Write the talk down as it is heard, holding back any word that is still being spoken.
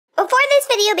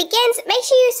video begins, make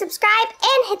sure you subscribe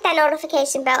and hit that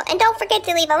notification bell. And don't forget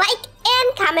to leave a like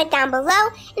and comment down below.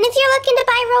 And if you're looking to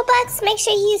buy Robux, make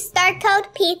sure you use star code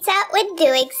PIZZA when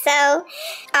doing so.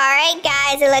 Alright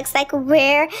guys, it looks like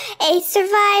we're a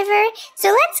survivor.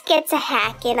 So let's get to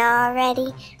hacking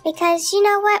already. Because you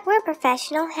know what? We're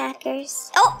professional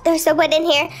hackers. Oh, there's someone in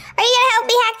here. Are you gonna help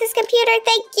me hack this computer?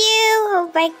 Thank you.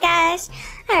 Oh my gosh.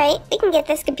 Alright, we can get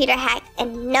this computer hacked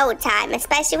in no time,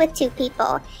 especially with 2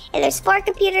 people. And there's 4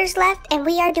 computers left, and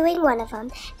we are doing one of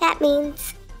them. That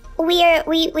means we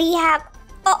have...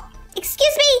 Oh,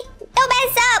 excuse me! Don't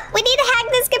mess up! We need to hack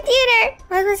this computer!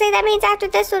 I was gonna say that means after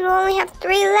this one we'll only have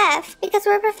 3 left. Because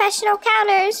we're professional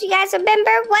counters. You guys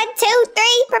remember? 1, 2,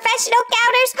 3! Professional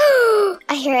counters!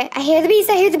 I hear it. I hear the beast.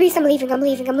 I hear the beast. I'm leaving. I'm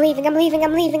leaving. I'm leaving. I'm leaving.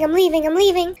 I'm leaving. I'm leaving. I'm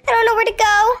leaving. I don't know where to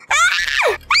go.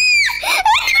 Ah!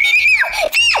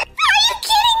 Are you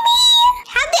kidding me?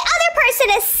 How'd the other person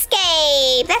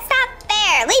escape? That's not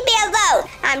fair. Leave me alone.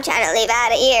 I'm trying to leave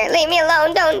out of here. Leave me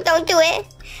alone. Don't do it.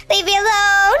 Leave me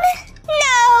alone.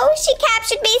 No, she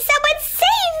captured me. Someone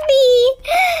save me.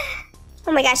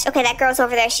 Oh my gosh. Okay, that girl's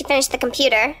over there. She finished the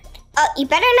computer. Oh, you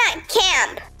better not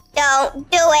camp. Don't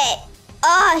do it.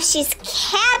 Oh, she's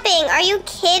camping. Are you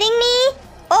kidding me?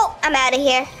 Oh, I'm out of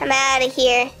here. I'm out of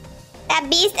here. That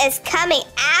beast is coming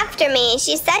after me.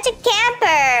 She's such a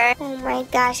camper. Oh my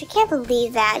gosh, I can't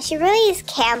believe that. She really is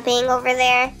camping over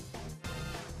there.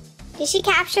 Did she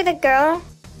capture the girl?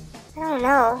 I don't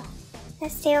know.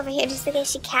 Let's stay over here just in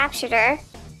case she captured her.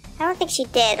 I don't think she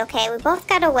did. Okay, we both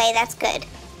got away. That's good.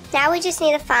 Now we just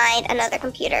need to find another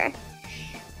computer.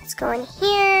 Let's go in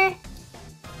here.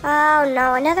 Oh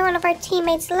no, another one of our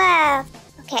teammates left.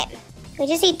 Okay, we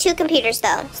just need 2 computers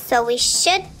though. So we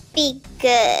should be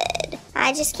good.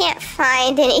 I just can't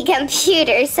find any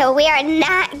computers, so we are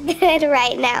not good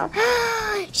right now.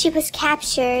 She was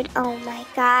captured. Oh my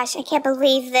gosh, I can't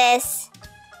believe this.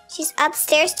 She's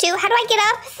upstairs too. How do I get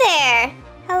up there?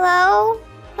 Hello?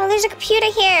 Oh, there's a computer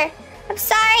here. I'm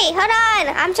sorry. Hold on.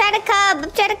 I'm trying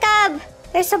to come.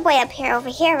 There's some way up here over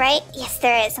here, right? Yes,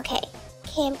 there is. Okay.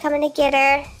 Okay, I'm coming to get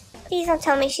her. Please don't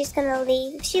tell me she's gonna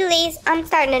leave. If she leaves, I'm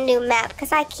starting a new map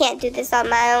because I can't do this on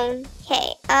my own.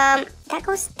 Okay, that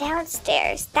goes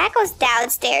downstairs. That goes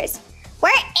downstairs.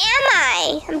 Where am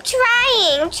I? I'm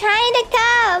trying to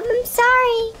come. I'm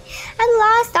sorry. I'm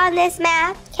lost on this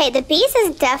map. Okay, the beast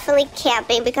is definitely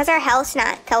camping because our health's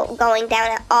not going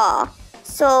down at all.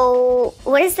 So,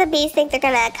 what does the beast think they're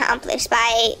gonna accomplish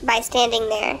by standing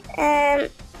there?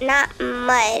 Not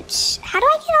much. How do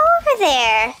I get over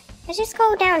there? I just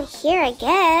go down here, I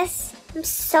guess. I'm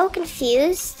so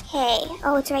confused. Okay.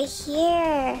 Oh, it's right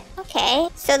here. Okay.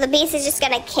 So the beast is just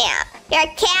gonna camp. You're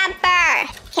a camper!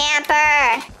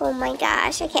 Camper! Oh my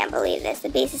gosh, I can't believe this. The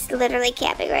beast is literally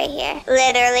camping right here.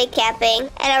 Literally camping.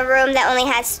 In a room that only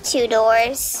has 2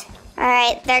 doors.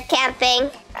 Alright, they're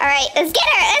camping. Alright, let's get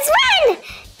her! Let's run!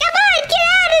 Come on, get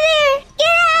out of there!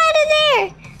 Get out of there!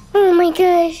 Oh my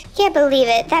gosh. Can't believe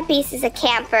it. That beast is a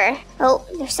camper. Oh,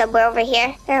 they're somewhere over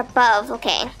here. They're above.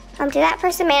 Okay. Did that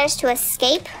person manage to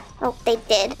escape? Oh, they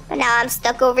did. But now I'm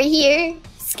stuck over here.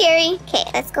 Scary. Okay,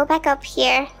 let's go back up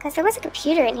here. Because there was a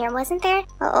computer in here, wasn't there?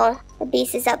 Uh-oh. The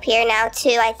beast is up here now,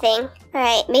 too, I think.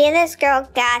 Alright, me and this girl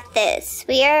got this.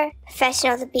 We are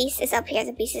professional. The beast is up here.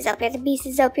 The beast is up here. The beast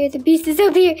is up here. The beast is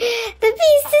up here. The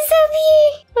beast is up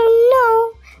here. Oh,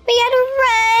 no. We gotta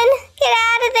run. Get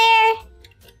out of there.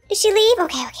 Did she leave?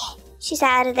 Okay. She's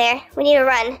out of there. We need to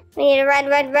run. We need to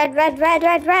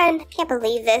run. Can't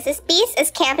believe this. This beast is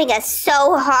camping us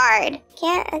so hard.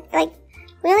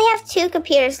 We only have 2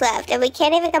 computers left, and we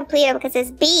can't even complete them because it's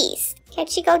beast. Can't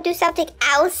she go do something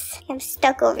else? I'm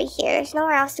stuck over here. There's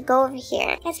nowhere else to go over here.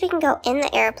 I guess we can go in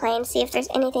the airplane, see if there's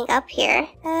anything up here.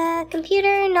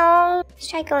 Computer? No. Let's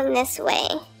try going this way.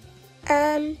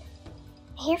 I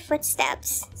hear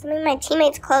footsteps. Some of my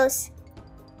teammates close.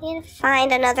 I need to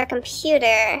find another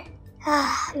computer.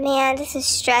 Ah, man, this is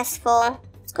stressful.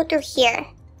 Let's go through here.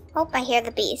 Oh, I hear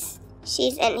the beast.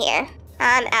 She's in here.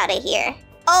 I'm out of here.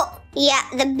 Oh, yeah,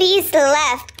 the beast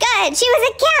left. Good, she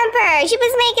was a camper. She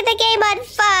was making the game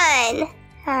unfun.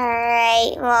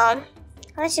 Alright, well,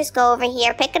 let's just go over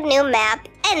here, pick a new map,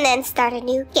 and then start a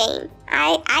new game.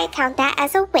 I count that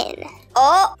as a win.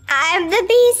 Oh, I'm the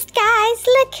beast, guys.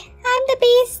 Look, I'm the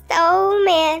beast. Oh,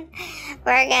 man.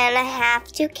 We're gonna have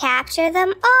to capture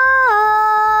them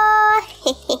all.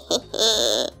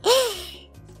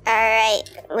 Alright,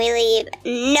 we leave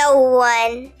no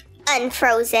one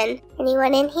unfrozen.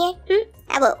 Anyone in here?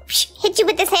 I will hit you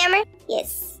with this hammer.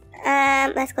 Yes.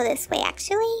 Let's go this way,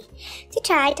 actually. To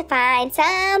try to find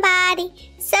somebody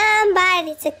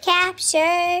to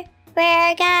capture.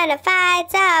 We're gonna find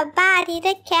somebody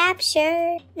to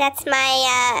capture. That's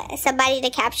my Somebody to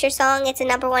Capture song. It's a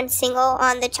 #1 single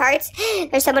on the charts.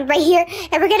 There's someone right here,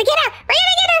 and we're gonna get her. We're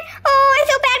gonna get her. Oh, I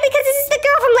feel bad because this is the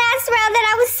girl from last round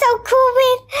that I was so cool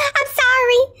with. I'm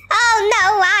sorry. Oh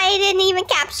no, I didn't even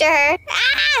capture her.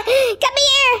 Ah, come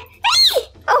here. Hey!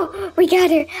 Oh, we got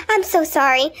her. I'm so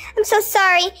sorry. I'm so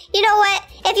sorry. You know what?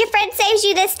 If your friend saves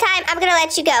you this time, I'm gonna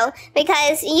let you go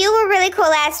because you were really cool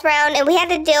last round, and we had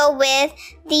to deal with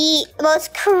the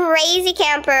most crazy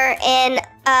camper in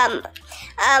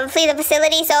flee the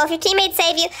facility. So if your teammates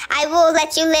save you, I will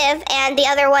let you live, and the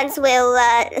other ones will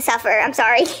suffer. I'm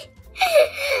sorry.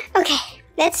 Okay,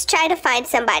 let's try to find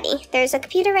somebody. There's a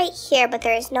computer right here, but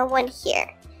there is no one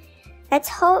here. Let's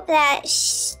hope that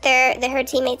her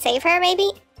teammates save her,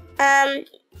 maybe.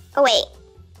 Oh wait.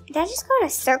 Did I just go in a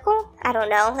circle? I don't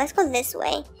know. Let's go this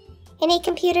way. Any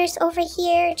computers over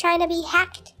here trying to be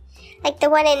hacked? Like the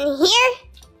one in here?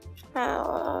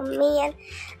 Oh, man.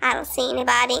 I don't see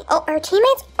anybody. Oh, her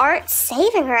teammates aren't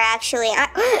saving her, actually. Now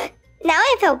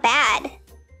I feel bad.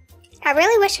 I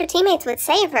really wish her teammates would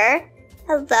save her.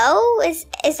 Hello? Is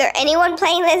there anyone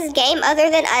playing this game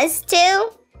other than us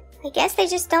two? I guess they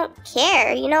just don't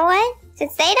care. You know what?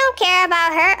 Since they don't care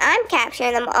about her, I'm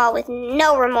capturing them all with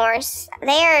no remorse.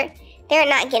 They're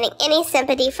not getting any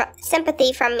sympathy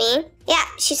from me. Yeah,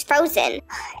 she's frozen.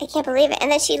 I can't believe it.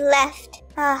 And then she left.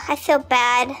 Oh, I feel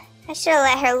bad. I should have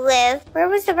let her live. Where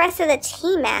was the rest of the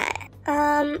team at?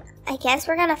 I guess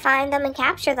we're gonna find them and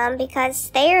capture them because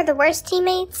they are the worst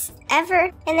teammates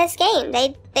ever in this game.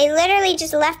 They literally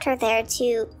just left her there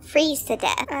to freeze to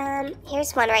death.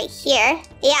 Here's one right here.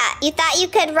 Yeah, you thought you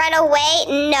could run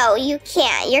away? No, you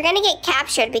can't. You're gonna get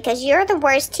captured because you're the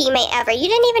worst teammate ever. You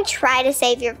didn't even try to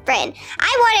save your friend.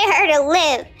 I wanted her to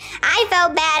live. I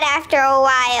felt bad after a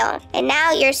while. And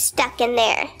now you're stuck in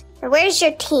there. Where's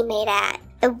your teammate at?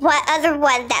 The other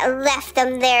one that left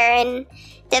them there in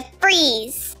the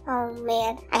freeze. Oh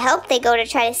man, I hope they go to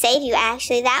try to save you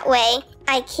actually. That way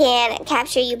I can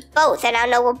capture you both and I'll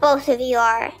know where both of you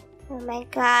are. Oh my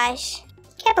gosh.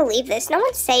 Can't believe this. No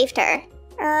one saved her.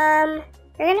 We're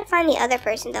gonna find the other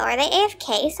person though. Are they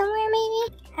AFK somewhere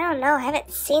maybe? I don't know. I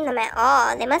haven't seen them at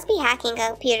all. They must be hacking a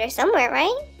computer somewhere,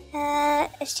 right?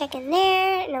 Let's check in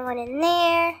there. No one in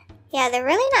there. Yeah, they're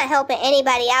really not helping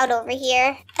anybody out over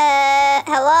here.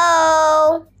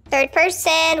 Hello? Third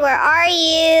person, where are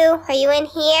you? Are you in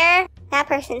here? That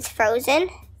person's frozen.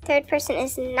 Third person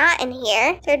is not in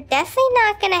here. They're definitely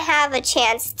not gonna have a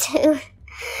chance to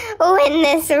win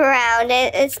this round,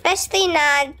 especially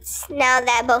not now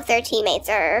that both their teammates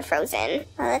are frozen.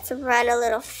 Let's run a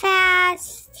little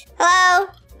fast. Hello?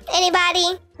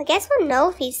 Anybody? I guess we'll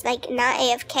know if he's like not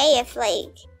AFK if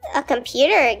like a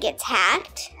computer gets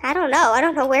hacked. I don't know. I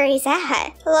don't know where he's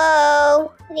at.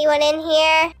 Hello? Anyone in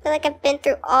here? I feel like I've been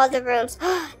through all the rooms.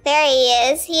 There he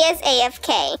is. He is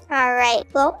AFK. Alright.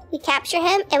 Well, we capture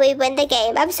him and we win the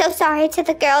game. I'm so sorry to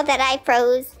the girl that I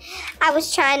froze. I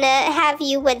was trying to have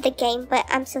you win the game, but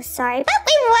I'm so sorry. But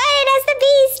we won as the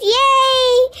beast.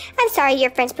 Yay! I'm sorry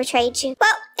your friends betrayed you.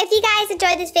 Well, if you guys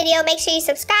enjoyed this video, make sure you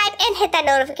subscribe and hit that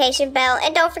notification bell.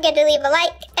 And don't forget to leave a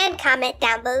like and comment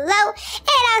down below.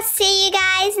 And I'll see you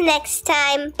guys next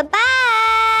time.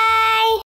 Bye-bye!